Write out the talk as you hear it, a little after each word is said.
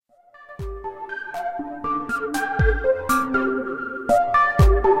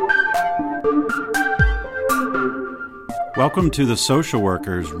Welcome to the Social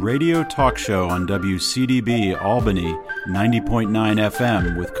Workers radio talk show on WCDB Albany 90.9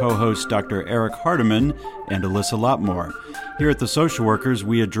 FM with co-host Dr. Eric Hardiman and Alyssa Lotmore. Here at the Social Workers,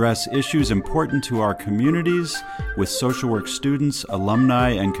 we address issues important to our communities with social work students,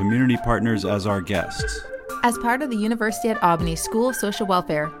 alumni, and community partners as our guests. As part of the University at Albany School of Social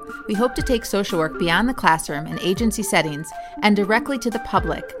Welfare, we hope to take social work beyond the classroom and agency settings and directly to the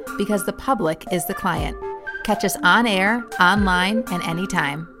public, because the public is the client. Catch us on air, online, and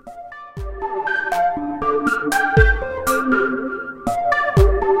anytime.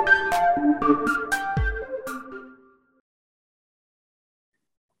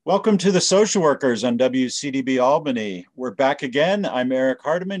 Welcome to the Social Workers on WCDB Albany. We're back again. I'm Eric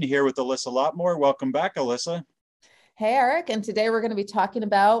Hardiman here with Alyssa Lotmore. Welcome back, Alyssa. Hey, Eric. And today we're going to be talking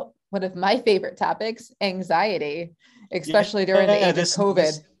about one of my favorite topics, anxiety, especially during the age of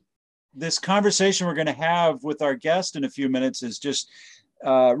COVID. This conversation we're going to have with our guest in a few minutes is just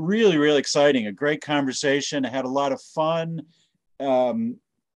really, really exciting. A great conversation. I had a lot of fun, a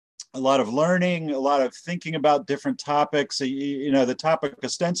lot of learning, a lot of thinking about different topics. You know, the topic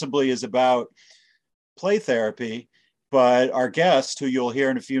ostensibly is about play therapy, but our guest, who you'll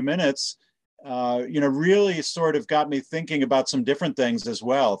hear in a few minutes, really sort of got me thinking about some different things as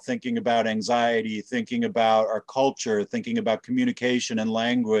well, thinking about anxiety, thinking about our culture, thinking about communication and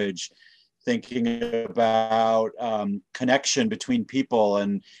language, thinking about connection between people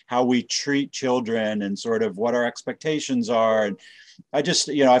and how we treat children and sort of what our expectations are. And I just,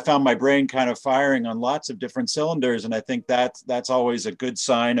 I found my brain kind of firing on lots of different cylinders. And I think that's always a good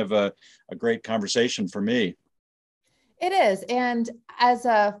sign of a great conversation for me. It is. And as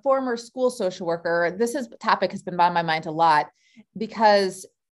a former school social worker, topic has been on my mind a lot, because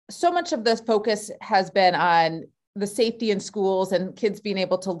so much of this focus has been on the safety in schools and kids being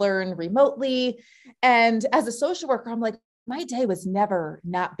able to learn remotely. And as a social worker, I'm like, my day was never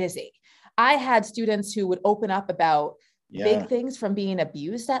not busy. I had students who would open up about big things, from being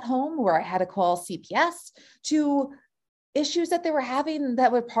abused at home, where I had to call CPS, to issues that they were having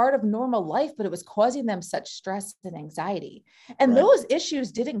that were part of normal life, but it was causing them such stress and anxiety. And those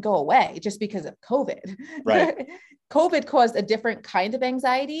issues didn't go away just because of COVID. Right. COVID caused a different kind of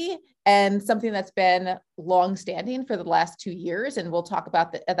anxiety, and something that's been longstanding for the last 2 years. And we'll talk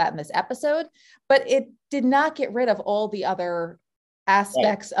about that in this episode, but it did not get rid of all the other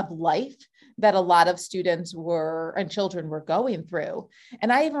aspects of life that a lot of students and children were going through.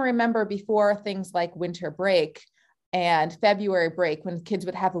 And I even remember before things like winter break and February break, when kids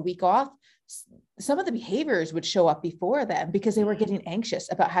would have a week off, some of the behaviors would show up before then because they were getting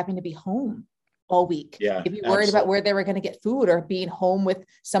anxious about having to be home all week. Maybe worried about where they were going to get food, or being home with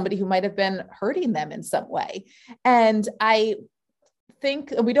somebody who might have been hurting them in some way. And I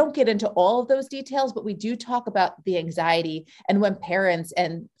think we don't get into all of those details, but we do talk about the anxiety, and when parents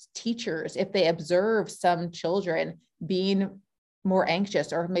and teachers, if they observe some children being more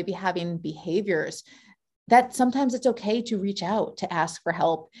anxious or maybe having behaviors, that sometimes it's okay to reach out to ask for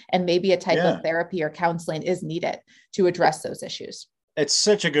help, and maybe a type of therapy or counseling is needed to address those issues. It's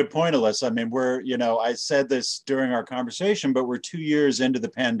such a good point, Alyssa. I mean, I said this during our conversation, but we're 2 years into the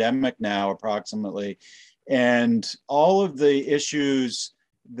pandemic now, approximately. And all of the issues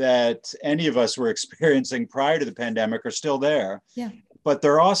that any of us were experiencing prior to the pandemic are still there. Yeah. But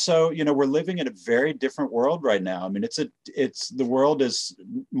they're also, we're living in a very different world right now. I mean, the world is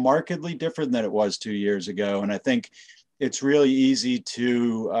markedly different than it was 2 years ago. And I think it's really easy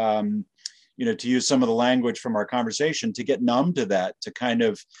to, to use some of the language from our conversation, to get numb to that, to kind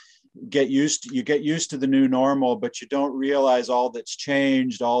of get used to the new normal, but you don't realize all that's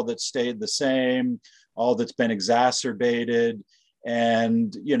changed, all that's stayed the same, all that's been exacerbated.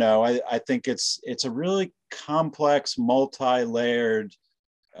 And, I think it's a really complex, multi-layered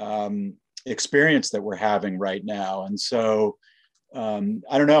experience that we're having right now. And so, I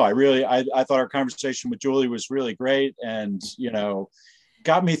don't know, I thought our conversation with Julie was really great, and,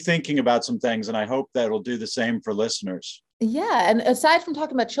 got me thinking about some things, and I hope that it'll do the same for listeners. Yeah. And aside from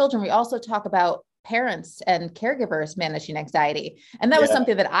talking about children, we also talk about parents and caregivers managing anxiety. And that was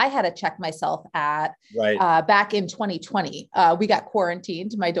something that I had to check myself at back in 2020. We got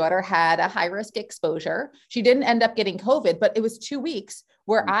quarantined. My daughter had a high-risk exposure. She didn't end up getting COVID, but it was 2 weeks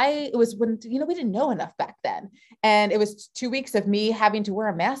where we didn't know enough back then. And it was 2 weeks of me having to wear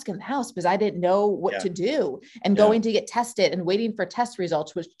a mask in the house because I didn't know what to do, and going to get tested and waiting for test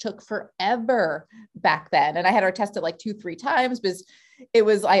results, which took forever back then. And I had her tested like 2-3 times because it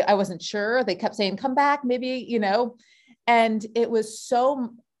was, I wasn't sure. They kept saying, come back, maybe, and it was so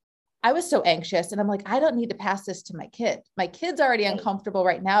I was so anxious, and I'm like, I don't need to pass this to my kid. My kid's already uncomfortable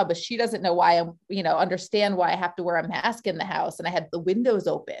right now, but she doesn't know why understand why I have to wear a mask in the house. And I had the windows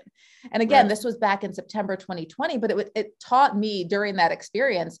open. And again, this was back in September 2020, but it taught me during that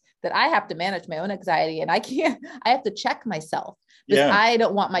experience that I have to manage my own anxiety, and I have to check myself because I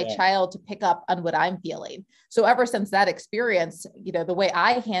don't want my child to pick up on what I'm feeling. So ever since that experience, the way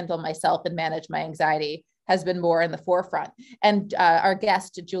I handle myself and manage my anxiety has been more in the forefront. And our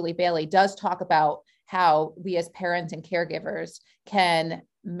guest, Julie Bailey, does talk about how we as parents and caregivers can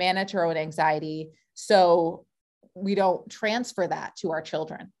manage our own anxiety so we don't transfer that to our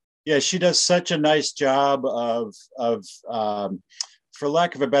children. Yeah, she does such a nice job of for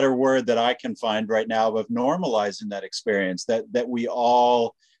lack of a better word that I can find right now, of normalizing that experience, that we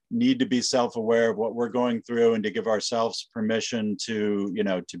all need to be self-aware of what we're going through and to give ourselves permission to,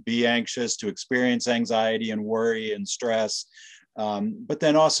 to be anxious, to experience anxiety and worry and stress. But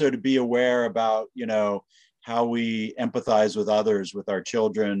then also to be aware about, how we empathize with others, with our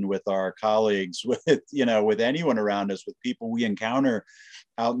children, with our colleagues, with anyone around us, with people we encounter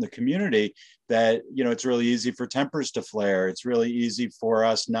out in the community, that, it's really easy for tempers to flare. It's really easy for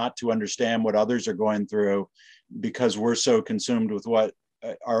us not to understand what others are going through because we're so consumed with what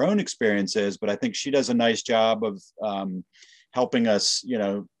our own experience is. But I think she does a nice job of helping us,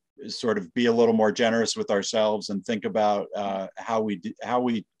 sort of be a little more generous with ourselves and think about how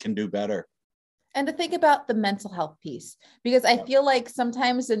we can do better. And to think about the mental health piece, because I feel like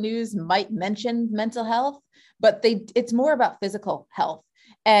sometimes the news might mention mental health, but it's more about physical health.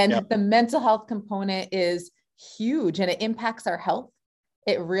 And the mental health component is huge, and it impacts our health.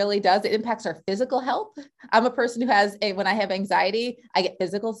 It really does. It impacts our physical health. I'm a person who when I have anxiety, I get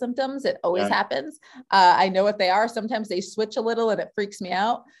physical symptoms. It always happens. I know what they are. Sometimes they switch a little and it freaks me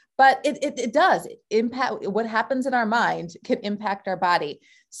out, but it does impact. What happens in our mind can impact our body.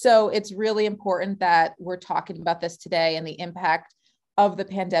 So it's really important that we're talking about this today and the impact of the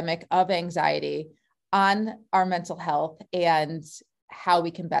pandemic, of anxiety on our mental health and how we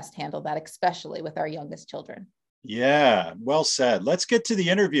can best handle that, especially with our youngest children. Yeah, well said. Let's get to the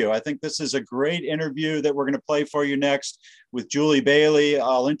interview. I think this is a great interview that we're going to play for you next with Julie Bailey.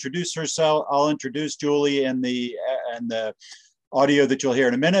 I'll introduce Julie in the audio that you'll hear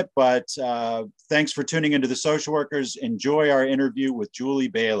in a minute, but thanks for tuning into The Social Workers. Enjoy our interview with Julie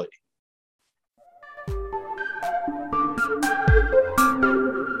Bailey.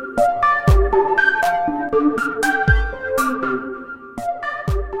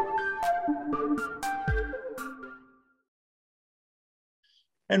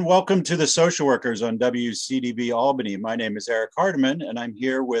 And welcome to The Social Workers on WCDB Albany. My name is Eric Hardiman, and I'm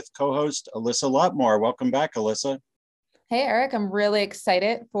here with co-host Alyssa Lotmore. Welcome back, Alyssa. Hey, Eric. I'm really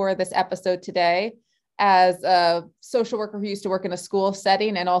excited for this episode today. As a social worker who used to work in a school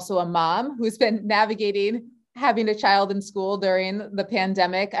setting and also a mom who's been navigating having a child in school during the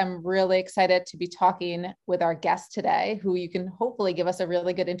pandemic, I'm really excited to be talking with our guest today, who you can hopefully give us a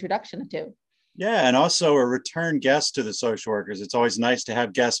really good introduction to. Yeah, and also a return guest to The Social Workers. It's always nice to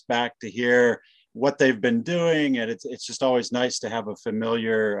have guests back to hear what they've been doing, and it's just always nice to have a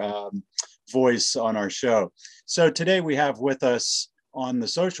familiar voice on our show. So today we have with us on The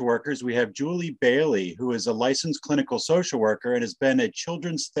Social Workers, we have Julie Bailey, who is a licensed clinical social worker and has been a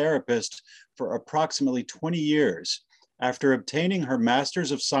children's therapist for approximately 20 years. After obtaining her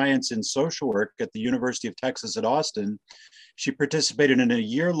Master's of Science in Social Work at the University of Texas at Austin, she participated in a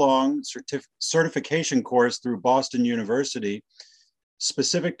year-long certification course through Boston University,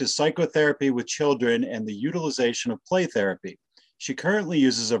 specific to psychotherapy with children and the utilization of play therapy. She currently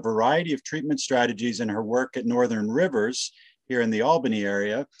uses a variety of treatment strategies in her work at Northern Rivers here in the Albany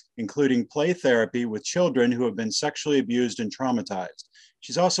area, including play therapy with children who have been sexually abused and traumatized.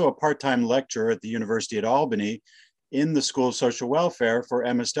 She's also a part-time lecturer at the University at Albany in the School of Social Welfare for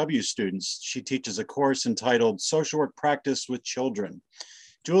MSW students. She teaches a course entitled Social Work Practice with Children.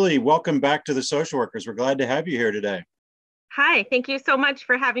 Julie, welcome back to The Social Workers. We're glad to have you here today. Hi, thank you so much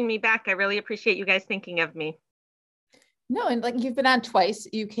for having me back. I really appreciate you guys thinking of me. No, and like you've been on twice.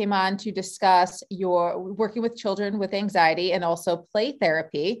 You came on to discuss your working with children with anxiety and also play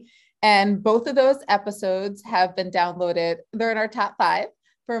therapy. And both of those episodes have been downloaded. They're in our top 5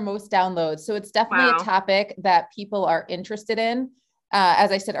 for most downloads. So it's definitely a topic that people are interested in.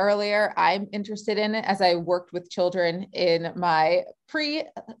 As I said earlier, I'm interested in it as I worked with children in my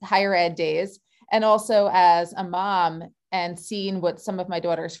pre-higher ed days, and also as a mom and seeing what some of my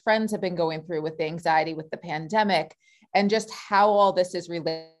daughter's friends have been going through with the anxiety with the pandemic and just how all this is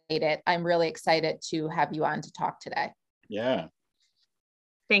related. I'm really excited to have you on to talk today. Yeah.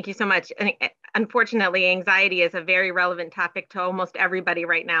 Thank you so much. And unfortunately, anxiety is a very relevant topic to almost everybody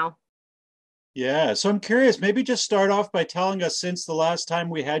right now. Yeah, so I'm curious, maybe just start off by telling us, since the last time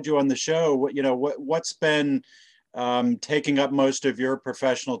we had you on the show, what's been taking up most of your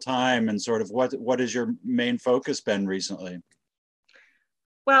professional time, and sort of what has your main focus been recently?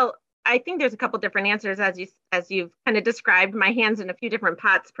 Well, I think there's a couple different answers as you've kind of described. My hands in a few different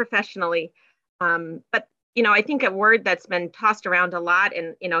pots professionally, but I think a word that's been tossed around a lot,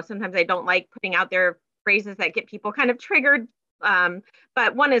 and sometimes I don't like putting out there phrases that get people kind of triggered.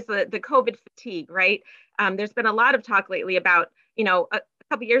 But one is the COVID fatigue, right? There's been a lot of talk lately about a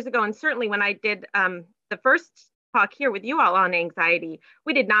couple years ago, and certainly when I did the first talk here with you all on anxiety,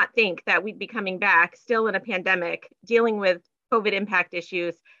 we did not think that we'd be coming back still in a pandemic, dealing with COVID impact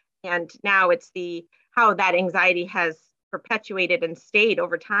issues. And now it's how that anxiety has perpetuated and stayed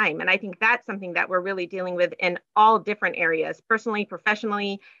over time. And I think that's something that we're really dealing with in all different areas, personally,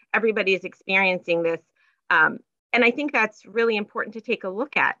 professionally, everybody is experiencing this. And I think that's really important to take a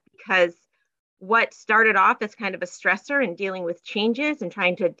look at, because what started off as kind of a stressor and dealing with changes and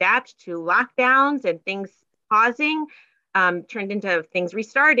trying to adapt to lockdowns and things pausing turned into things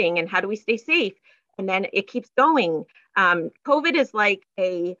restarting, and how do we stay safe? And then it keeps going. COVID is like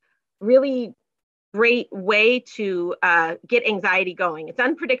a really great way to get anxiety going. It's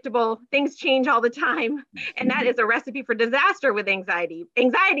unpredictable. Things change all the time. And that is a recipe for disaster with anxiety.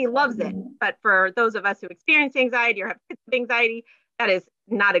 Anxiety loves it. But for those of us who experience anxiety or have kids with anxiety, that is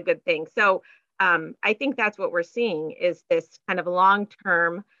not a good thing. So I think that's what we're seeing, is this kind of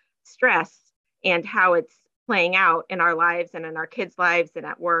long-term stress and how it's playing out in our lives and in our kids' lives and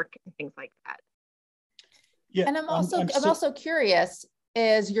at work and things like that. Yeah, and I'm also curious,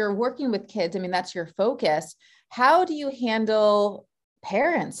 as you're working with kids, I mean, that's your focus. How do you handle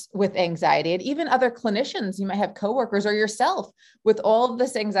parents with anxiety, and even other clinicians? You might have coworkers or yourself with all of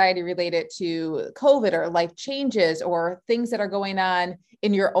this anxiety related to COVID or life changes or things that are going on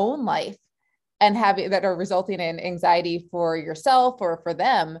in your own life and that are resulting in anxiety for yourself or for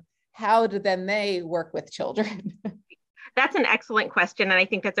them. How do then they work with children? That's an excellent question. And I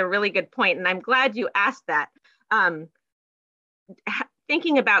think that's a really good point. And I'm glad you asked that.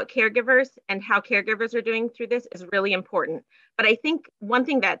 Thinking about caregivers and how caregivers are doing through this is really important. But I think one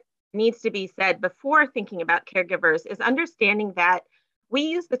thing that needs to be said before thinking about caregivers is understanding that we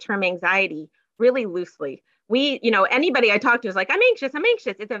use the term anxiety really loosely. Anybody I talk to is like, I'm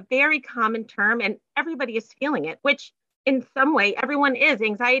anxious. It's a very common term, and everybody is feeling it, which in some way everyone is.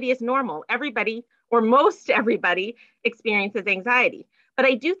 Anxiety is normal. Everybody, or most everybody, experiences anxiety. But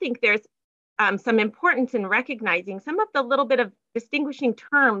I do think there's some importance in recognizing some of the little bit of distinguishing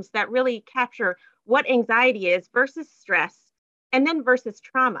terms that really capture what anxiety is versus stress, and then versus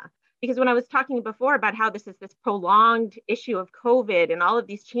trauma. Because when I was talking before about how this is this prolonged issue of COVID and all of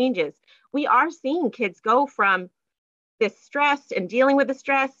these changes, we are seeing kids go from this stress and dealing with the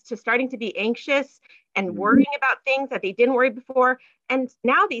stress to starting to be anxious and worrying about things that they didn't worry before. And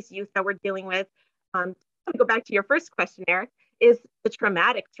now these youth that we're dealing with, to go back to your first question, Eric, is the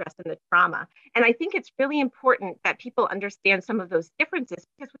traumatic stress and the trauma. And I think it's really important that people understand some of those differences,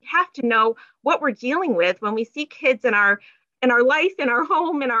 because we have to know what we're dealing with when we see kids in our life, in our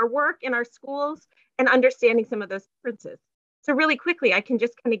home, in our work, in our schools, and understanding some of those differences. So really quickly, I can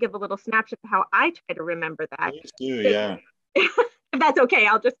just kind of give a little snapshot of how I try to remember that. Please do, yeah. If that's okay,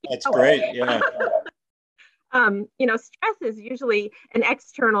 I'll just keep That's going. Great, yeah. Stress is usually an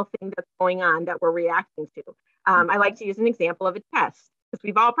external thing that's going on that we're reacting to. I like to use an example of a test, because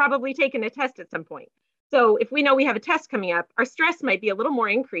we've all probably taken a test at some point. So if we know we have a test coming up, our stress might be a little more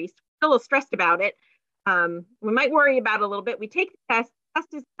increased, still a little stressed about it. We might worry about it a little bit. We take the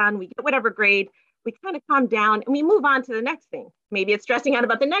test is done, we get whatever grade, we kind of calm down and we move on to the next thing. Maybe it's stressing out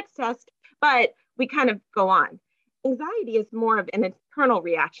about the next test, but we kind of go on. Anxiety is more of an internal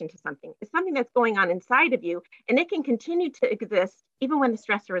reaction to something. It's something that's going on inside of you, and it can continue to exist even when the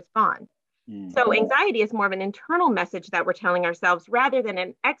stressor is gone. So anxiety is more of an internal message that we're telling ourselves, rather than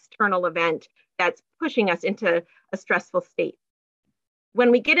an external event that's pushing us into a stressful state.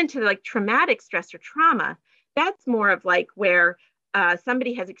 When we get into like traumatic stress or trauma, that's more of like where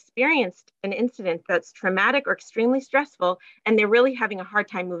somebody has experienced an incident that's traumatic or extremely stressful, and they're really having a hard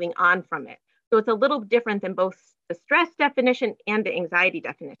time moving on from it. So it's a little different than both the stress definition and the anxiety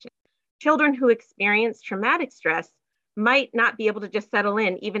definition. Children who experience traumatic stress might not be able to just settle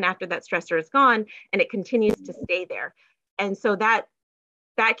in even after that stressor is gone, and it continues to stay there. And so that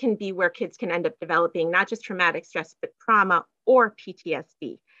can be where kids can end up developing not just traumatic stress, but trauma or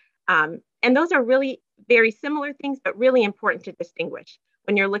PTSD. And those are really very similar things, but really important to distinguish.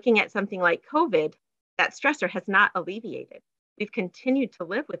 When you're looking at something like COVID, that stressor has not alleviated. We've continued to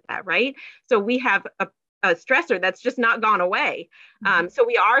live with that, right? So we have stressor that's just not gone away. So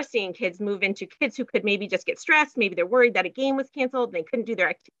we are seeing kids move into kids who could maybe just get stressed. Maybe they're worried that a game was canceled and they couldn't do their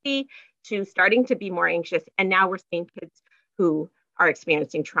activity, to starting to be more anxious. And now we're seeing kids who are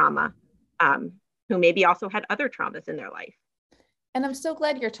experiencing trauma, who maybe also had other traumas in their life. And I'm so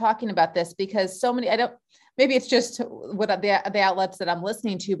glad you're talking about this, because so many, maybe it's just what the outlets that I'm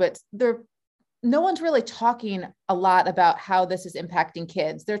listening to, but no one's really talking a lot about how this is impacting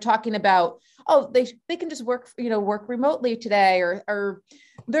kids. They're talking about, oh, they can just work remotely today, or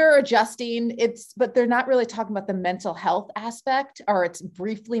they're adjusting. But they're not really talking about the mental health aspect, or it's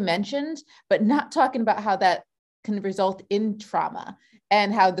briefly mentioned, but not talking about how that can result in trauma,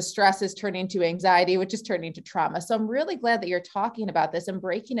 and how the stress is turning to anxiety, which is turning to trauma. So I'm really glad that you're talking about this and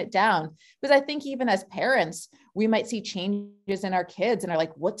breaking it down, because I think even as parents, we might see changes in our kids and are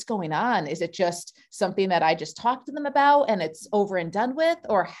like, what's going on? Is it just something that I just talked to them about and it's over and done with?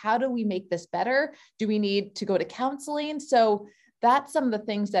 Or how do we make this better? Do we need to go to counseling? So that's some of the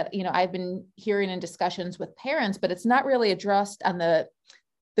things that, I've been hearing in discussions with parents, but it's not really addressed on the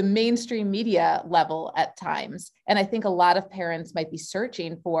mainstream media level at times. And I think a lot of parents might be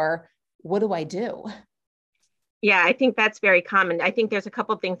searching for, what do I do? Yeah, I think that's very common. I think there's a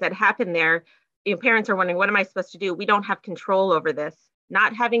couple of things that happen there. Parents are wondering, what am I supposed to do? We don't have control over this.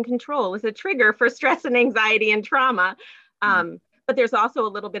 Not having control is a trigger for stress and anxiety and trauma. But there's also a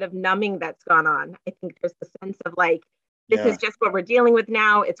little bit of numbing that's gone on. I think there's the sense of like, this is just what we're dealing with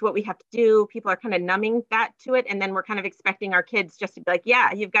now. It's what we have to do. People are kind of numbing that to it. And then we're kind of expecting our kids just to be like,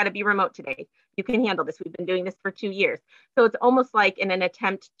 yeah, you've got to be remote today. You can handle this. We've been doing this for 2 years. So it's almost like in an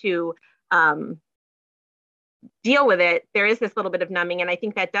attempt to deal with it, there is this little bit of numbing. And I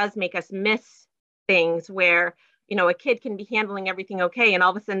think that does make us miss things where, a kid can be handling everything okay. And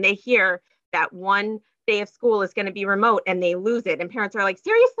all of a sudden they hear that one day of school is going to be remote and they lose it. And parents are like,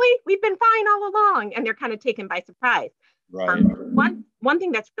 seriously, we've been fine all along. And they're kind of taken by surprise. Right. One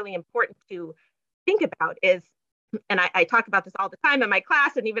thing that's really important to think about is, and I talk about this all the time in my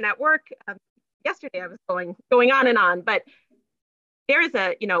class and even at work. Yesterday I was going on and on, but there is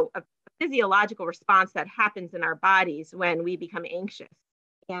a physiological response that happens in our bodies when we become anxious,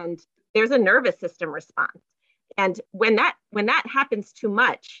 and there's a nervous system response. And when that happens too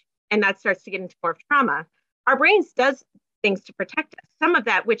much, and that starts to get into more trauma, our brains does things to protect us. Some of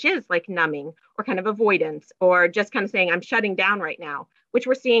that, which is like numbing or kind of avoidance, or just kind of saying, I'm shutting down right now, which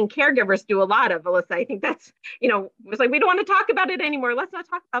we're seeing caregivers do a lot of, Alyssa. I think that's, it's like, we don't want to talk about it anymore. Let's not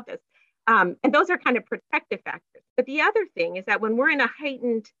talk about this. And those are kind of protective factors. But the other thing is that when we're in a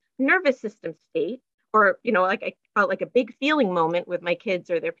heightened nervous system state, or, like I felt like a big feeling moment with my kids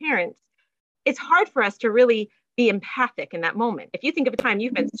or their parents, it's hard for us to really be empathic in that moment. If you think of a time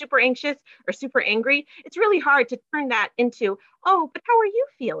you've been super anxious or super angry, it's really hard to turn that into, oh, but how are you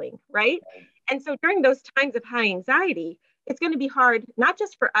feeling, right? And so during those times of high anxiety, it's going to be hard, not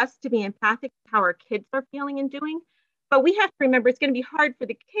just for us to be empathic with how our kids are feeling and doing, but we have to remember it's going to be hard for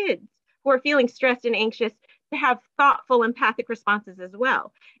the kids who are feeling stressed and anxious to have thoughtful, empathic responses as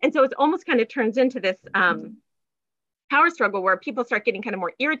well. And so it almost kind of turns into this power struggle where people start getting kind of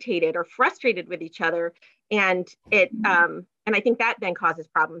more irritated or frustrated with each other. And and I think that then causes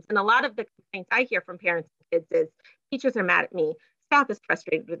problems. And a lot of the complaints I hear from parents and kids is, teachers are mad at me, staff is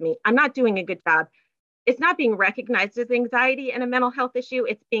frustrated with me, I'm not doing a good job. It's not being recognized as anxiety and a mental health issue.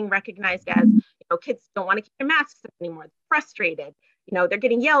 It's being recognized as, kids don't want to keep their masks up anymore. They're frustrated. They're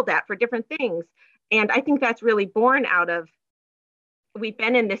getting yelled at for different things. And I think that's really born out of, we've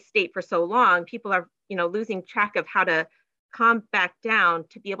been in this state for so long. People are, losing track of how to calm back down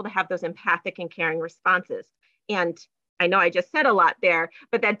to be able to have those empathic and caring responses. And I know I just said a lot there,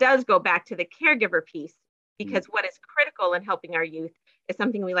 but that does go back to the caregiver piece, because what is critical in helping our youth is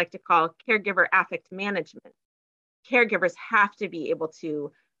something we like to call caregiver affect management. Caregivers have to be able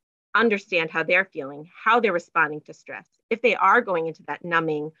to understand how they're feeling, how they're responding to stress, if they are going into that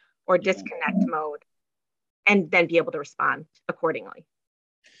numbing or disconnect mode, and then be able to respond accordingly.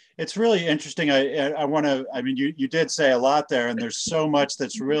 It's really interesting. You did say a lot there, and there's so much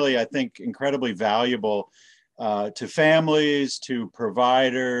that's really, I think, incredibly valuable to families, to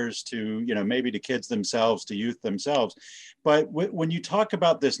providers, to, maybe to kids themselves, to youth themselves. But when you talk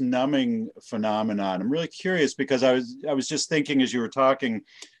about this numbing phenomenon, I'm really curious, because I was just thinking as you were talking,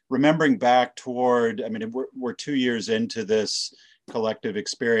 remembering back toward, we're 2 years into this collective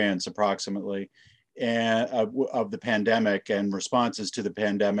experience approximately, and of the pandemic and responses to the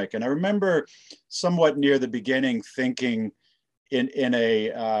pandemic. And I remember somewhat near the beginning thinking in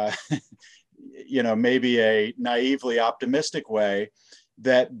a, maybe a naively optimistic way,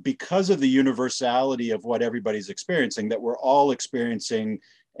 that because of the universality of what everybody's experiencing, that we're all experiencing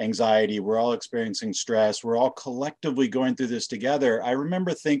anxiety. We're all experiencing stress. We're all collectively going through this together. I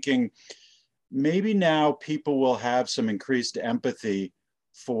remember thinking, maybe now people will have some increased empathy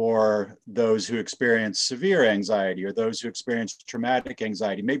for those who experience severe anxiety or those who experience traumatic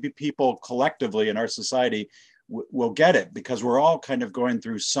anxiety. Maybe people collectively in our society will get it because we're all kind of going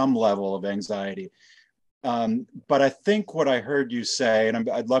through some level of anxiety. But I think what I heard you say, and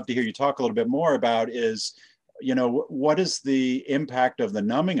I'd love to hear you talk a little bit more about, is, what is the impact of the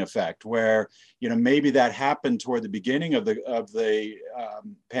numbing effect, where, maybe that happened toward the beginning of the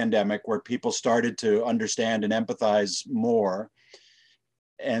pandemic, where people started to understand and empathize more.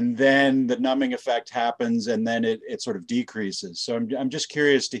 And then the numbing effect happens, and then it sort of decreases. So I'm just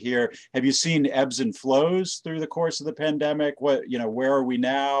curious to hear, have you seen ebbs and flows through the course of the pandemic? Where are we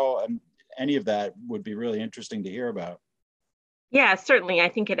now? Any of that would be really interesting to hear about. Yeah, certainly. I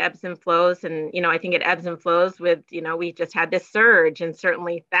think it ebbs and flows. And, I think it ebbs and flows with, we just had this surge. And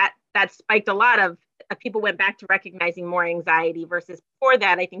certainly that spiked a lot of people went back to recognizing more anxiety versus before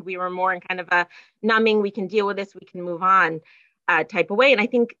that. I think we were more in kind of a numbing, we can deal with this, we can move on type of way. And I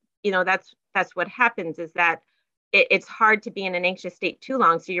think, that's what happens is that it's hard to be in an anxious state too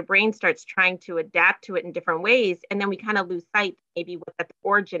long. So your brain starts trying to adapt to it in different ways. And then we kind of lose sight, maybe what at the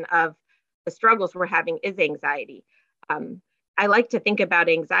origin of the struggles we're having is anxiety. I like to think about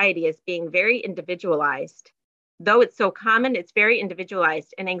anxiety as being very individualized. Though it's so common, it's very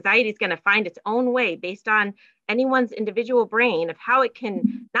individualized, and anxiety is going to find its own way based on anyone's individual brain of how it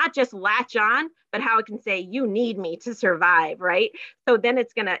can not just latch on, but how it can say, you need me to survive, right? So then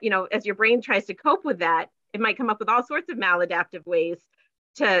it's going to, as your brain tries to cope with that, it might come up with all sorts of maladaptive ways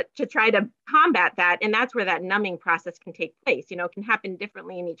to try to combat that. And that's where that numbing process can take place. It can happen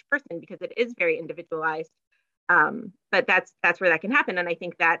differently in each person because it is very individualized. But that's where that can happen. And I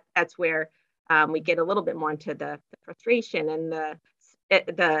think that's where we get a little bit more into the frustration and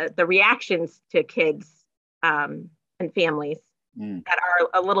the reactions to kids and families that are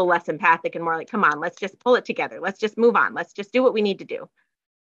a little less empathic and more like, come on, let's just pull it together. Let's just move on. Let's just do what we need to do.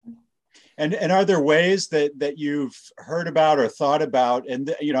 And are there ways that you've heard about or thought about,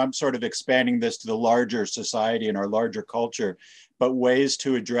 and I'm sort of expanding this to the larger society and our larger culture, but ways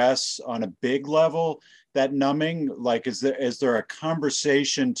to address on a big level that numbing? Like, is there a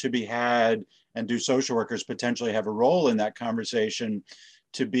conversation to be had, and do social workers potentially have a role in that conversation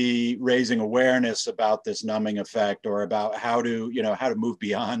to be raising awareness about this numbing effect, or about how to move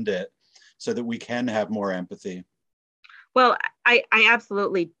beyond it so that we can have more empathy? Well, I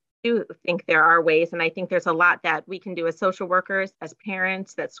absolutely do think there are ways. And I think there's a lot that we can do as social workers, as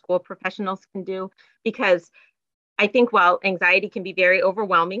parents, that school professionals can do, because I think while anxiety can be very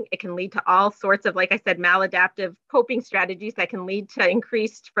overwhelming, it can lead to all sorts of, like I said, maladaptive coping strategies that can lead to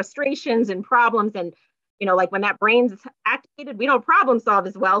increased frustrations and problems. And, like when that brain's activated, we don't problem solve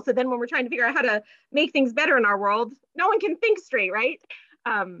as well. So then when we're trying to figure out how to make things better in our world, no one can think straight, right?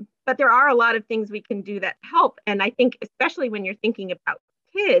 But there are a lot of things we can do that help. And I think especially when you're thinking about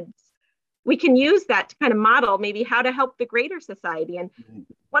kids, we can use that to kind of model maybe how to help the greater society. And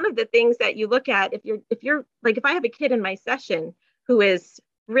one of the things that you look at, if you're like, if I have a kid in my session who is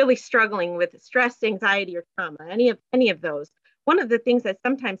really struggling with stress, anxiety, or trauma, any of those, one of the things that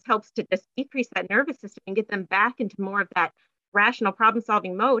sometimes helps to just decrease that nervous system and get them back into more of that rational problem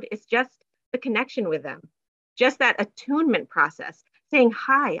solving mode is just the connection with them, just that attunement process, saying,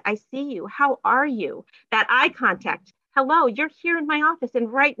 hi, I see you. How are you? That eye contact. Hello, you're here in my office,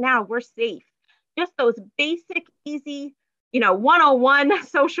 and right now we're safe. Just those basic, easy, 101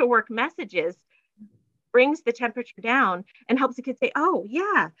 social work messages brings the temperature down and helps the kid say, oh,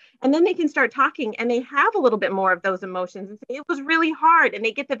 yeah. And then they can start talking, and they have a little bit more of those emotions and say, it was really hard, and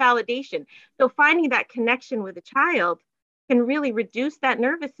they get the validation. So finding that connection with a child can really reduce that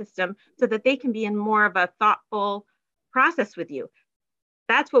nervous system so that they can be in more of a thoughtful process with you.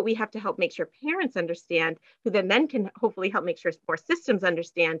 That's what we have to help make sure parents understand, who then can hopefully help make sure more systems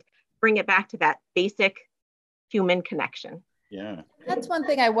understand, bring it back to that basic human connection. Yeah. That's one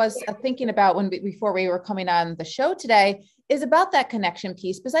thing I was thinking about before we were coming on the show today, is about that connection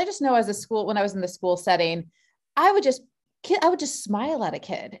piece. Because I just know when I was in the school setting, I would just smile at a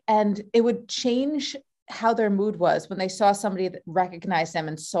kid, and it would change how their mood was when they saw somebody that recognized them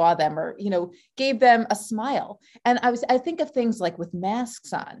and saw them, or, gave them a smile. And I think of things like with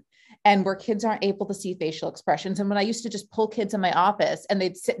masks on, and where kids aren't able to see facial expressions. And when I used to just pull kids in my office and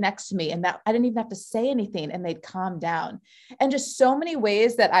they'd sit next to me, and that I didn't even have to say anything, and they'd calm down. And just so many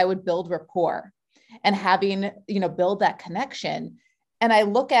ways that I would build rapport and build that connection. And I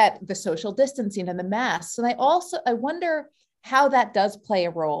look at the social distancing and the masks, and I wonder how that does play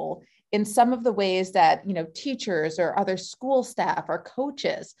a role in some of the ways that, teachers or other school staff or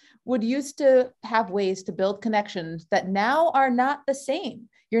coaches would used to have ways to build connections that now are not the same.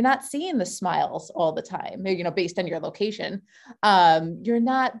 You're not seeing the smiles all the time, based on your location. You're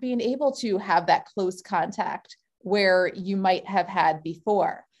not being able to have that close contact where you might have had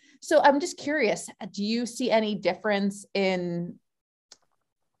before. So I'm just curious, do you see any difference in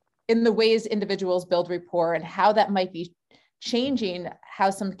the ways individuals build rapport and how that might be changing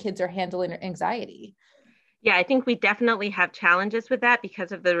how some kids are handling anxiety? Yeah, I think we definitely have challenges with that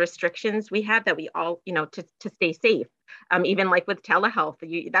because of the restrictions we have that we all, to stay safe. Even like with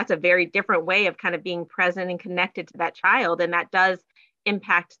telehealth, that's a very different way of kind of being present and connected to that child. And that does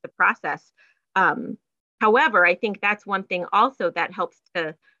impact the process. However, I think that's one thing also that helps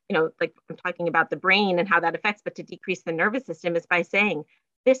to, like I'm talking about the brain and how that affects, but to decrease the nervous system is by saying,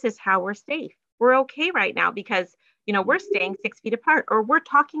 this is how we're safe. We're okay right now because we're staying 6 feet apart, or we're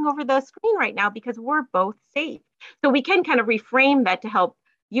talking over the screen right now because we're both safe. So we can kind of reframe that to help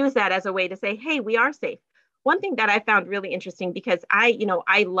use that as a way to say, hey, we are safe. One thing that I found really interesting, because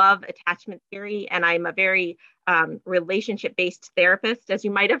I love attachment theory, and I'm a very relationship-based therapist, as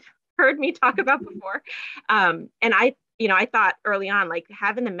you might have heard me talk about before. And I thought early on, like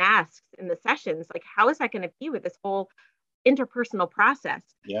having the masks in the sessions, like how is that going to be with this whole interpersonal process?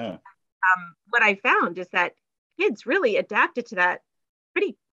 Yeah. What I found is that kids really adapted to that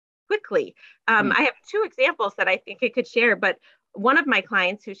pretty quickly. I have two examples that I think I could share, but one of my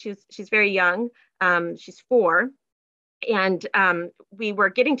clients, who she's very young, she's 4, and we were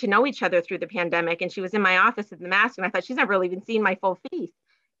getting to know each other through the pandemic, and she was in my office with the mask, and I thought, she's never really even seen my full face.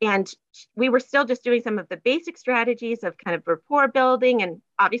 And we were still just doing some of the basic strategies of kind of rapport building and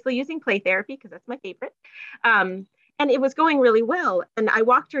obviously using play therapy, because that's my favorite. And it was going really well. And I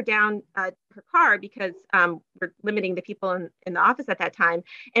walked her down her car because we're limiting the people in the office at that time.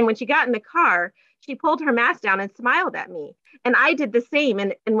 And when she got in the car, she pulled her mask down and smiled at me. And I did the same.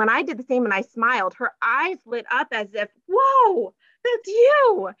 And when I did the same and I smiled, her eyes lit up as if, whoa, that's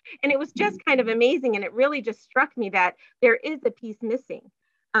you. And it was just kind of amazing. And it really just struck me that there is a piece missing.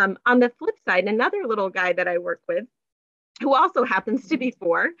 On the flip side, another little guy that I work with, who also happens to be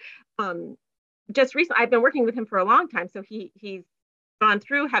 4, just recently, I've been working with him for a long time, so he's gone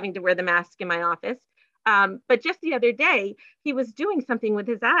through having to wear the mask in my office. But just the other day, he was doing something with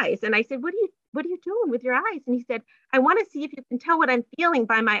his eyes, and I said, "What are you doing with your eyes?" And he said, "I want to see if you can tell what I'm feeling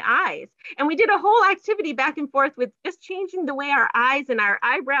by my eyes." And we did a whole activity back and forth with just changing the way our eyes and our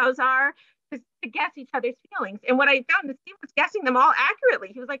eyebrows are to guess each other's feelings. And what I found is he was guessing them all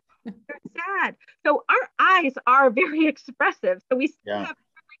accurately. He was like, "They're sad." So our eyes are very expressive. So we still have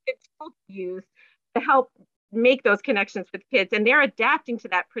really good tools to use to help make those connections with kids, and they're adapting to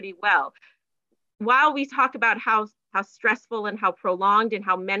that pretty well. While we talk about how stressful and how prolonged and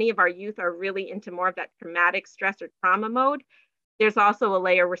how many of our youth are really into more of that traumatic stress or trauma mode, there's also a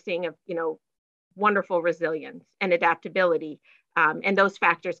layer we're seeing of wonderful resilience and adaptability, and those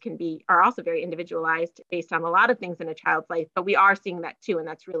factors are also very individualized based on a lot of things in a child's life, but we are seeing that too, and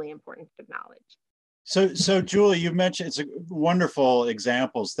that's really important to acknowledge. So Julie, you mentioned, it's wonderful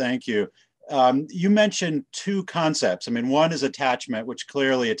examples. Thank you. You mentioned 2 concepts. I mean, one is attachment, which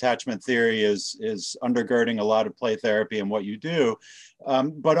clearly attachment theory is undergirding a lot of play therapy and what you do,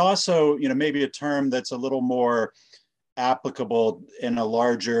 but also, maybe a term that's a little more applicable in a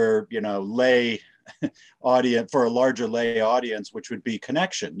larger, lay audience, for a larger lay audience, which would be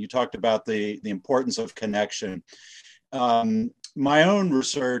connection. You talked about the importance of connection. My own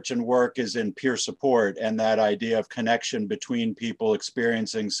research and work is in peer support and that idea of connection between people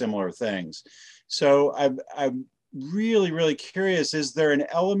experiencing similar things. So I'm really, really curious, is there an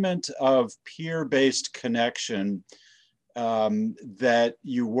element of peer-based connection that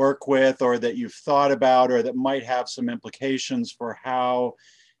you work with, or that you've thought about, or that might have some implications for how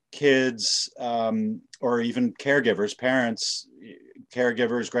kids or even caregivers, parents,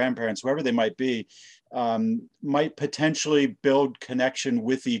 caregivers, grandparents, whoever they might be, might potentially build connection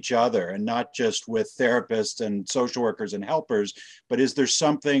with each other, and not just with therapists and social workers and helpers, but is there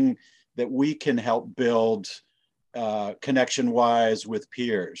something that we can help build connection-wise with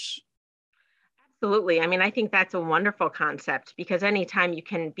peers? Absolutely. I mean, I think that's a wonderful concept, because anytime you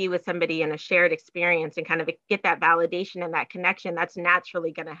can be with somebody in a shared experience and kind of get that validation and that connection, that's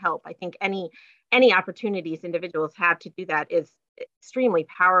naturally going to help. I think any opportunities individuals have to do that is extremely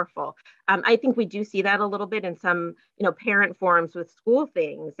powerful. I think we do see that a little bit in some, parent forums with school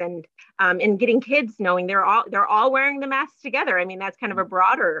things, and getting kids knowing they're all wearing the masks together. I mean, that's kind of a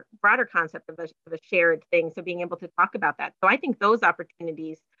broader concept of a shared thing. So being able to talk about that. So I think those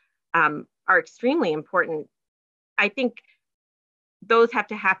opportunities are extremely important. I think those have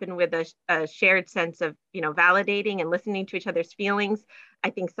to happen with a shared sense of, validating and listening to each other's feelings. I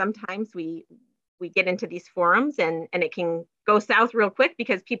think sometimes we get into these forums and it can go south real quick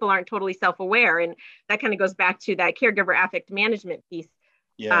because people aren't totally self-aware. And that kind of goes back to that caregiver affect management piece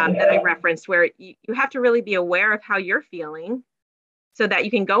that I referenced, where you have to really be aware of how you're feeling so that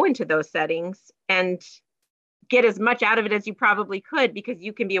you can go into those settings and get as much out of it as you probably could, because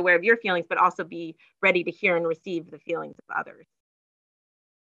you can be aware of your feelings, but also be ready to hear and receive the feelings of others.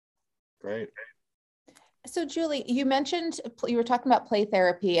 Great. So Julie, you mentioned, you were talking about play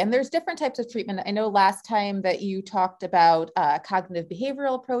therapy, and there's different types of treatment. I know last time that you talked about cognitive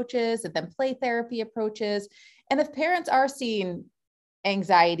behavioral approaches and then play therapy approaches. And if parents are seeing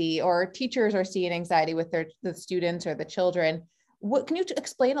anxiety or teachers are seeing anxiety with the students or the children, what can you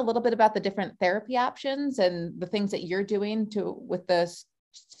explain a little bit about the different therapy options and the things that you're doing with the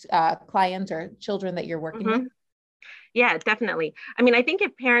clients or children that you're working with? Yeah, definitely. I mean, I think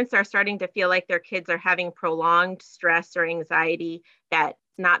if parents are starting to feel like their kids are having prolonged stress or anxiety that's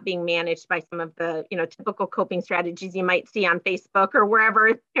not being managed by some of the, typical coping strategies you might see on Facebook or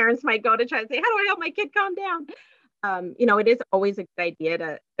wherever parents might go to try to say, how do I help my kid calm down? It is always a good idea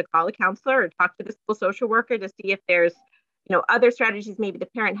to call a counselor or talk to the school social worker to see if there's, other strategies maybe the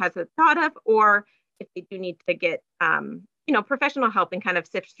parent hasn't thought of, or if they do need to get, professional help and kind of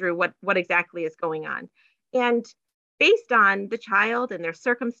sift through what exactly is going on. And based on the child and their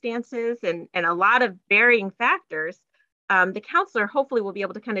circumstances and a lot of varying factors, the counselor hopefully will be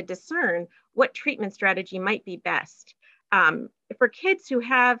able to kind of discern what treatment strategy might be best. For kids who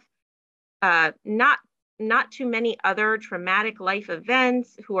have not too many other traumatic life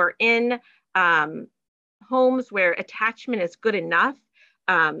events, who are in homes where attachment is good enough,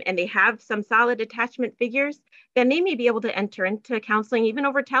 and they have some solid attachment figures, then they may be able to enter into counseling, even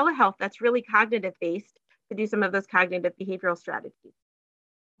over telehealth, that's really cognitive based, to do some of those cognitive behavioral strategies.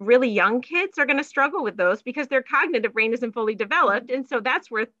 Really young kids are going to struggle with those because their cognitive brain isn't fully developed. And so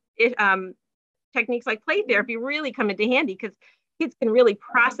that's where techniques like play therapy really come into handy, because kids can really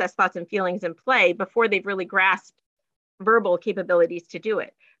process thoughts and feelings in play before they've really grasped verbal capabilities to do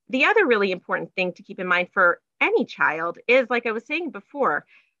it. The other really important thing to keep in mind for any child is, like I was saying before,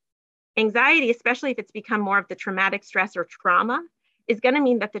 anxiety, especially if it's become more of the traumatic stress or trauma, is going to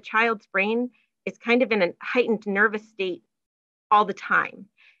mean that the child's brain is kind of in a heightened nervous state all the time.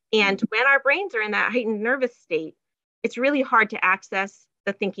 And when our brains are in that heightened nervous state, it's really hard to access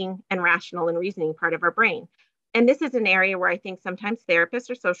the thinking and rational and reasoning part of our brain. And this is an area where I think sometimes therapists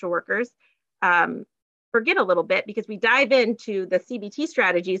or social workers forget a little bit, because we dive into the CBT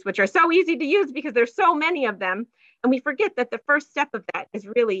strategies, which are so easy to use because there's so many of them. And we forget that the first step of that is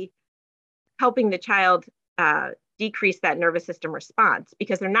really helping the child decrease that nervous system response,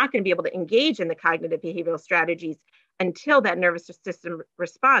 because they're not going to be able to engage in the cognitive behavioral strategies until that nervous system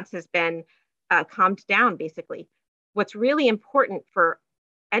response has been calmed down, basically. What's really important for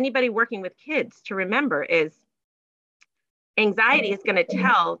anybody working with kids to remember is anxiety is going to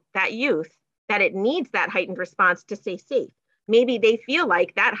tell that youth that it needs that heightened response to stay safe. Maybe they feel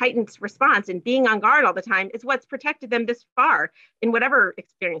like that heightened response and being on guard all the time is what's protected them this far in whatever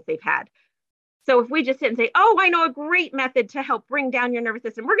experience they've had. So if we just sit and say, oh, I know a great method to help bring down your nervous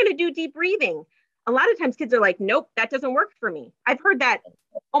system, we're going to do deep breathing. A lot of times kids are like, nope, that doesn't work for me. I've heard that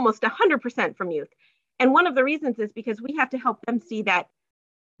almost 100% from youth. And one of the reasons is because we have to help them see that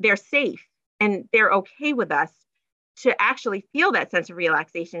they're safe and they're okay with us to actually feel that sense of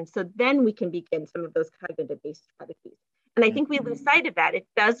relaxation. So then we can begin some of those cognitive-based strategies. And I think we lose sight of that. It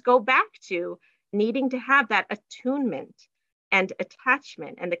does go back to needing to have that attunement and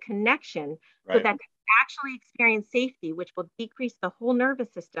attachment and the connection, so that they actually experience safety, which will decrease the whole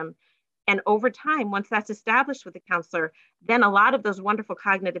nervous system. And over time, once that's established with the counselor, then a lot of those wonderful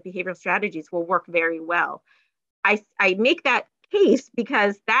cognitive behavioral strategies will work very well. I make that case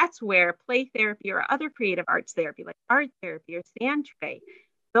because that's where play therapy or other creative arts therapy, like art therapy or sand tray,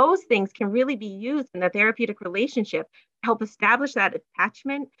 those things can really be used in a therapeutic relationship to help establish that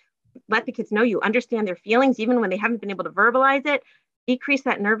attachment, let the kids know you understand their feelings, even when they haven't been able to verbalize it, decrease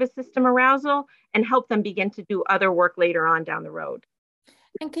that nervous system arousal, and help them begin to do other work later on down the road.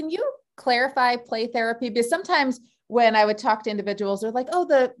 And can you clarify play therapy? Because sometimes when I would talk to individuals, they're like, oh,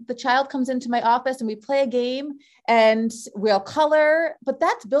 the child comes into my office and we play a game and we'll color, but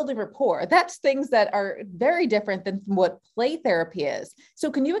that's building rapport. That's things that are very different than what play therapy is. So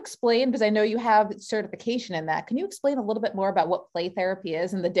can you explain, because I know you have certification in that, can you explain a little bit more about what play therapy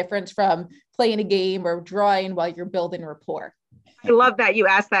is and the difference from playing a game or drawing while you're building rapport? I love that you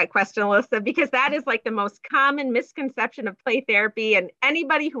asked that question, Alyssa, because that is like the most common misconception of play therapy. And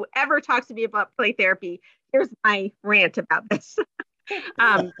anybody who ever talks to me about play therapy, here's my rant about this.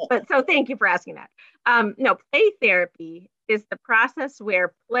 But so thank you for asking that. No, play therapy is the process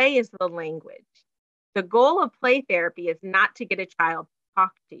where play is the language. The goal of play therapy is not to get a child to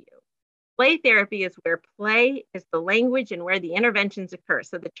talk to you. Play therapy is where play is the language and where the interventions occur.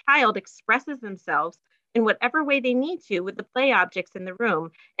 So the child expresses themselves in whatever way they need to with the play objects in the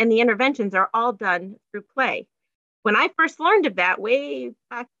room, and the interventions are all done through play. When I first learned of that way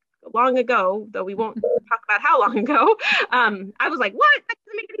back long ago, though we won't talk about how long ago, I was like, what? That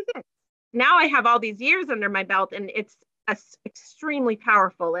doesn't make any sense. Now I have all these years under my belt, and it's extremely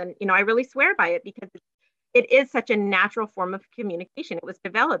powerful. And, I really swear by it because it is such a natural form of communication. It was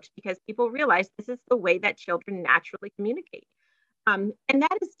developed because people realized this is the way that children naturally communicate. And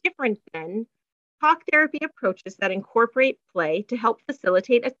that is different than talk therapy approaches that incorporate play to help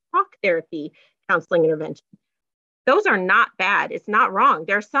facilitate a talk therapy counseling intervention. Those are not bad. It's not wrong.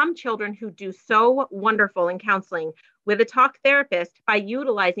 There are some children who do so wonderful in counseling with a talk therapist by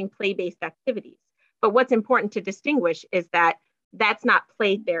utilizing play-based activities. But what's important to distinguish is that that's not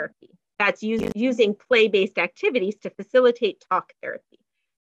play therapy. That's using play-based activities to facilitate talk therapy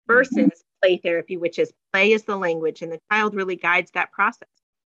versus play therapy, which is play is the language, and the child really guides that process.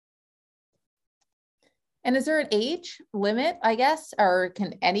 And is there an age limit, I guess, or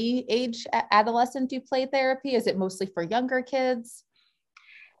can any age adolescent do play therapy? Is it mostly for younger kids?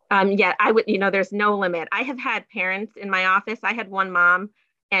 Yeah, I would, there's no limit. I have had parents in my office. I had one mom,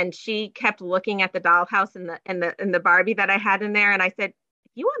 and she kept looking at the dollhouse and the Barbie that I had in there. And I said,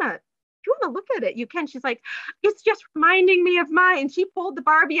 if you want to look at it, you can. She's like, it's just reminding me of mine. And she pulled the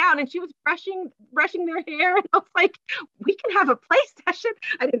Barbie out and she was brushing their hair. And I was like, we can have a play session.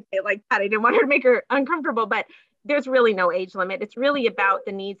 I didn't say it like that. I didn't want her to make her uncomfortable, but there's really no age limit. It's really about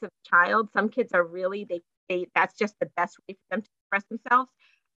the needs of the child. Some kids are really, they that's just the best way for them to express themselves.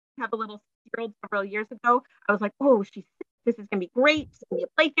 I have a little 6-year-old several years ago. I was like, oh, this is going to be great. She's going to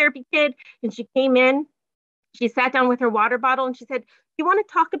be a play therapy kid. And she came in, she sat down with her water bottle and she said, you want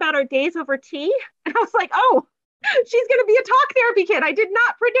to talk about our days over tea? And I was like, oh, she's going to be a talk therapy kid. I did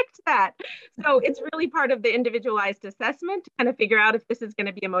not predict that. So it's really part of the individualized assessment to kind of figure out if this is going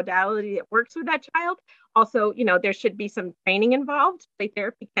to be a modality that works with that child. Also, there should be some training involved. Play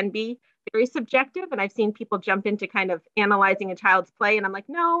therapy can be very subjective. And I've seen people jump into kind of analyzing a child's play. And I'm like,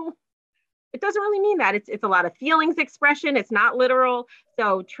 no, it doesn't really mean that. It's a lot of feelings expression. It's not literal.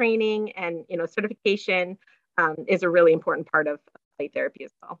 So training and, certification is a really important part of play therapy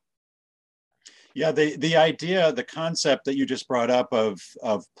as well. Yeah, the idea, the concept that you just brought up of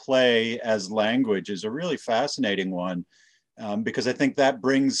play as language is a really fascinating one, because I think that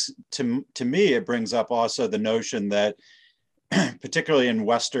brings to me, it brings up also the notion that particularly in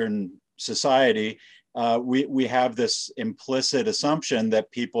Western society, we have this implicit assumption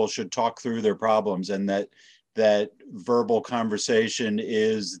that people should talk through their problems, and that verbal conversation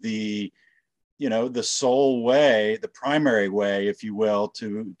is the sole way, the primary way, if you will,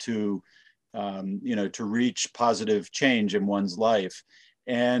 to reach positive change in one's life.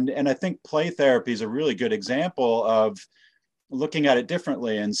 And I think play therapy is a really good example of looking at it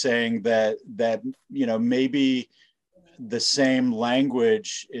differently and saying that maybe the same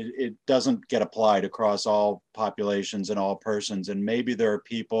language, it doesn't get applied across all populations and all persons. And maybe there are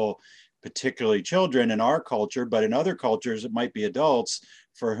people, particularly children in our culture, but in other cultures, it might be adults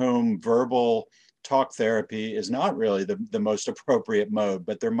for whom verbal talk therapy is not really the most appropriate mode,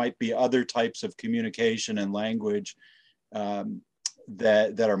 but there might be other types of communication and language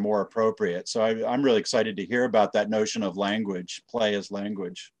that are more appropriate. So I'm really excited to hear about that notion of language, play as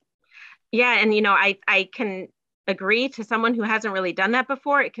language. Yeah, and I can agree. To someone who hasn't really done that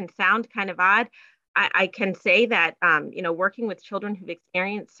before, it can sound kind of odd. I can say that working with children who've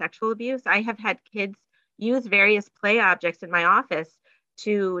experienced sexual abuse, I have had kids use various play objects in my office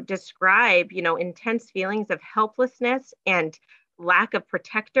to describe, intense feelings of helplessness and lack of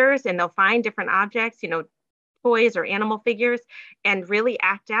protectors. And they'll find different objects, toys or animal figures, and really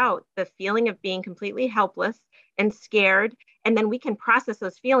act out the feeling of being completely helpless and scared. And then we can process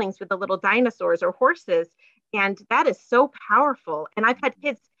those feelings with the little dinosaurs or horses. And that is so powerful. And I've had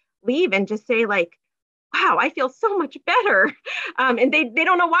kids leave and just say, like, wow, I feel so much better. And they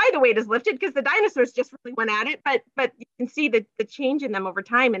don't know why the weight is lifted because the dinosaurs just really went at it. But you can see the change in them over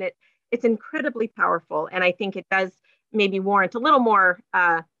time. And it's incredibly powerful. And I think it does maybe warrant a little more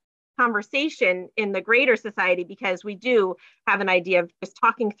conversation in the greater society, because we do have an idea of just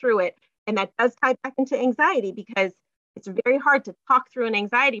talking through it. And that does tie back into anxiety, because it's very hard to talk through an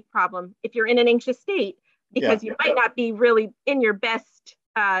anxiety problem if you're in an anxious state, because you might not be really in your best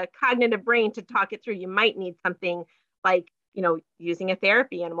cognitive brain to talk it through. You might need something like using a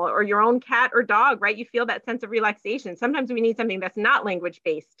therapy animal or your own cat or dog, right? You feel that sense of relaxation. Sometimes we need something that's not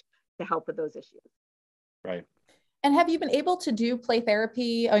language-based to help with those issues. Right. And have you been able to do play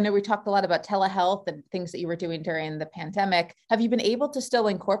therapy? I know we talked a lot about telehealth and things that you were doing during the pandemic. Have you been able to still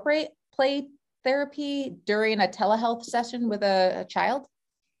incorporate play therapy during a telehealth session with a child?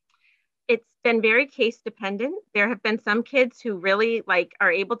 It's been very case dependent. There have been some kids who really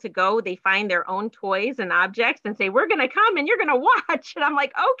are able to go, they find their own toys and objects and say, we're going to come and you're going to watch. And I'm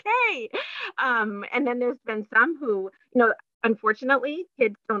like, okay. And then there's been some who, unfortunately,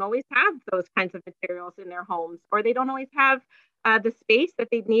 kids don't always have those kinds of materials in their homes, or they don't always have the space that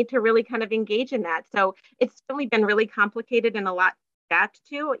they need to really kind of engage in that. So it's really been really complicated and a lot to adapt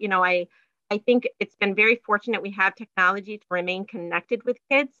to. I think it's been very fortunate we have technology to remain connected with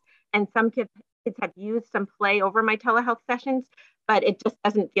kids. And some kids have used some play over my telehealth sessions, but it just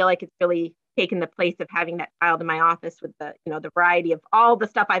doesn't feel like it's really taken the place of having that child in my office with the variety of all the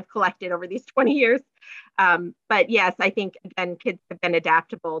stuff I've collected over these 20 years. But yes, I think, again, kids have been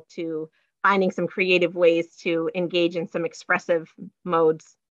adaptable to finding some creative ways to engage in some expressive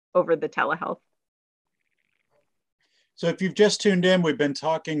modes over the telehealth. So if you've just tuned in, we've been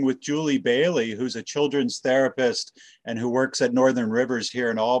talking with Julie Bailey, who's a children's therapist and who works at Northern Rivers here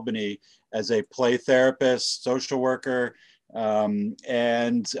in Albany as a play therapist, social worker.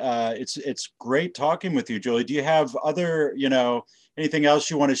 It's great talking with you, Julie. Do you have other, anything else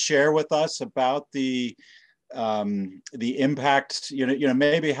you want to share with us about the impact,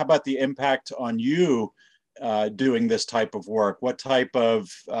 maybe how about the impact on you doing this type of work? What type of,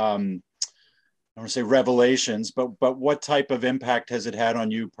 I don't want to say revelations, but what type of impact has it had on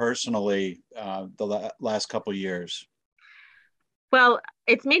you personally the last couple of years? Well,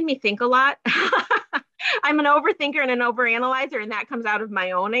 it's made me think a lot. I'm an overthinker and an overanalyzer, and that comes out of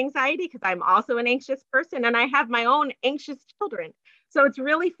my own anxiety because I'm also an anxious person and I have my own anxious children. So it's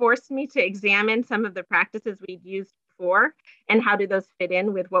really forced me to examine some of the practices we've used before and how do those fit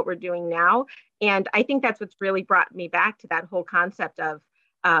in with what we're doing now. And I think that's what's really brought me back to that whole concept of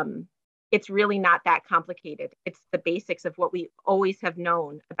it's really not that complicated. It's the basics of what we always have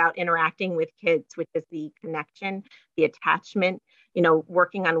known about interacting with kids, which is the connection, the attachment,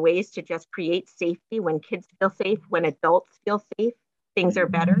 working on ways to just create safety. When kids feel safe, when adults feel safe, things are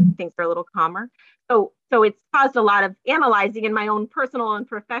better, things are a little calmer. So it's caused a lot of analyzing in my own personal and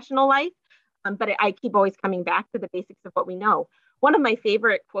professional life, but I keep always coming back to the basics of what we know. One of my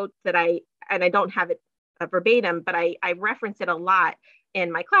favorite quotes and I don't have it verbatim, but I reference it a lot in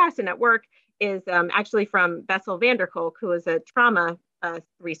my class and at work, is actually from Bessel van der Kolk, who is a trauma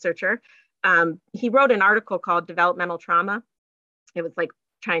researcher. He wrote an article called Developmental Trauma. It was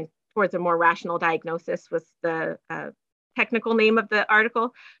trying towards a more rational diagnosis was the technical name of the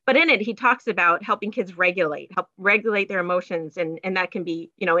article. But in it, he talks about helping kids help regulate their emotions. And that can be,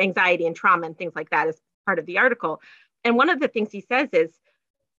 anxiety and trauma and things like that as part of the article. And one of the things he says is,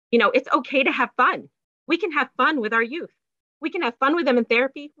 it's okay to have fun. We can have fun with our youth. We can have fun with them in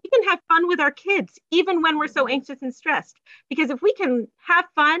therapy. We can have fun with our kids, even when we're so anxious and stressed. Because if we can have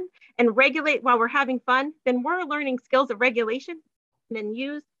fun and regulate while we're having fun, then we're learning skills of regulation and then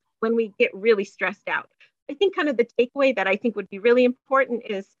use when we get really stressed out. I think kind of the takeaway that I think would be really important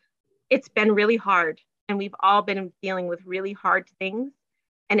is it's been really hard. And we've all been dealing with really hard things.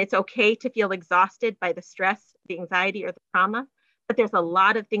 And it's okay to feel exhausted by the stress, the anxiety, or the trauma. But there's a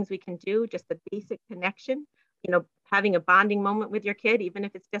lot of things we can do, just the basic connection, having a bonding moment with your kid, even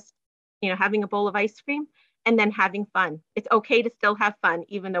if it's just, having a bowl of ice cream, and then having fun. It's okay to still have fun,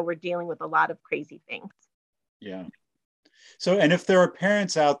 even though we're dealing with a lot of crazy things. Yeah. So, and if there are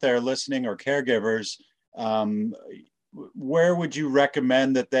parents out there listening or caregivers, where would you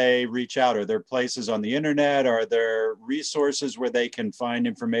recommend that they reach out? Are there places on the internet? Are there resources where they can find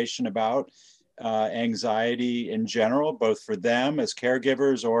information about anxiety in general, both for them as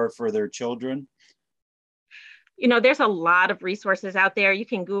caregivers or for their children? There's a lot of resources out there. You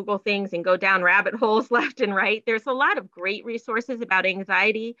can Google things and go down rabbit holes left and right. There's a lot of great resources about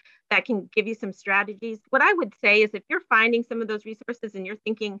anxiety that can give you some strategies. What I would say is if you're finding some of those resources and you're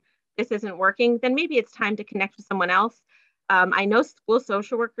thinking this isn't working, then maybe it's time to connect with someone else. I know school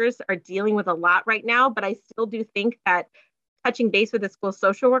social workers are dealing with a lot right now, but I still do think that touching base with a school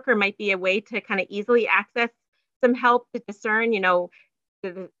social worker might be a way to kind of easily access some help to discern,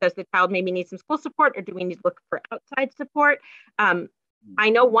 does the child maybe need some school support, or do we need to look for outside support? I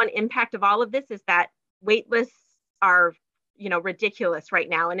know one impact of all of this is that wait lists are, ridiculous right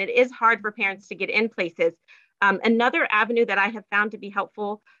now, and it is hard for parents to get in places. Another avenue that I have found to be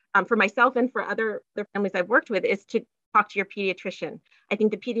helpful for myself and for other families I've worked with is to talk to your pediatrician. I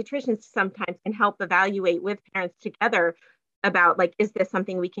think the pediatricians sometimes can help evaluate with parents together about like, is this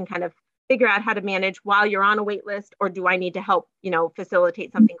something we can kind of figure out how to manage while you're on a wait list, or do I need to help,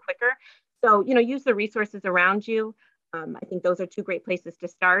 facilitate something quicker? So, use the resources around you. I think those are two great places to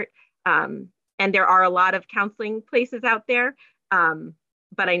start. And there are a lot of counseling places out there.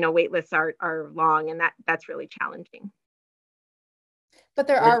 But I know wait lists are long, and that's really challenging. But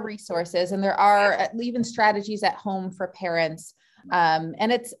there are resources, and there are even strategies at home for parents.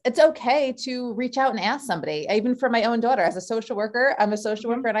 And it's okay to reach out and ask somebody. Even for my own daughter, as a social worker, I'm a social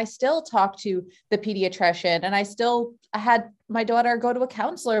worker, and I still talk to the pediatrician, and I had my daughter go to a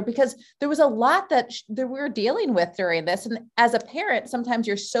counselor because there was a lot that we were dealing with during this. And as a parent, sometimes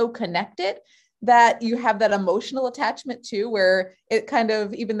you're so connected that you have that emotional attachment too, where it kind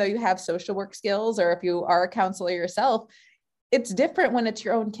of, even though you have social work skills, or if you are a counselor yourself, it's different when it's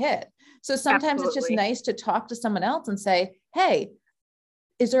your own kid. So sometimes It's just nice to talk to someone else and say, hey,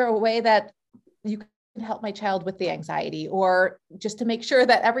 is there a way that you can help my child with the anxiety, or just to make sure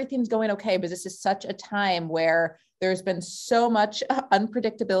that everything's going okay? Because this is such a time where there's been so much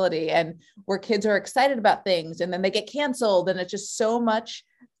unpredictability, and where kids are excited about things and then they get canceled, and it's just so much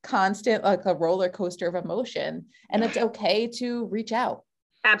constant, like a roller coaster of emotion. And it's okay to reach out.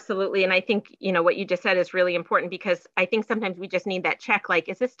 Absolutely. And I think, what you just said is really important, because I think sometimes we just need that check, like,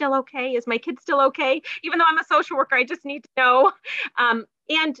 is this still okay? Is my kid still okay? Even though I'm a social worker, I just need to know.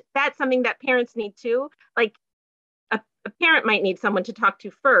 And that's something that parents need too. Like a parent might need someone to talk to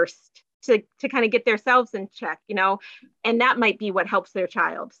first to kind of get themselves in check, and that might be what helps their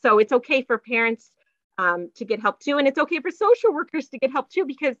child. So it's okay for parents to get help too. And it's okay for social workers to get help too,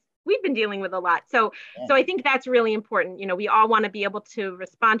 because we've been dealing with a lot. So I think that's really important. We all want to be able to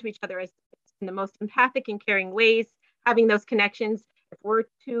respond to each other as in the most empathic and caring ways, having those connections. If we're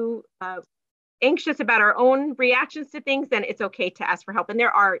too anxious about our own reactions to things, then it's okay to ask for help. And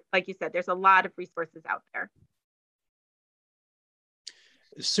there are, like you said, there's a lot of resources out there.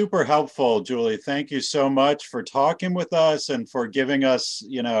 Super helpful, Julie. Thank you so much for talking with us and for giving us,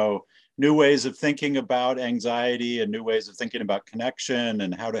 new ways of thinking about anxiety and new ways of thinking about connection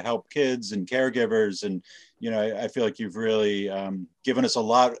and how to help kids and caregivers. And, I feel like you've really given us a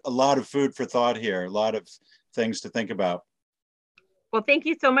lot of food for thought here, a lot of things to think about. Well, thank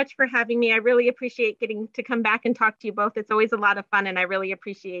you so much for having me. I really appreciate getting to come back and talk to you both. It's always a lot of fun, and I really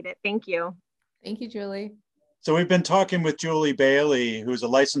appreciate it. Thank you. Thank you, Julie. So we've been talking with Julie Bailey, who's a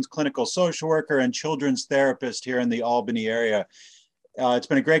licensed clinical social worker and children's therapist here in the Albany area. It's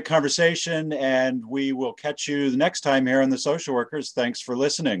been a great conversation, and we will catch you the next time here on The Social Workers. Thanks for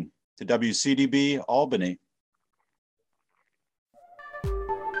listening to WCDB Albany.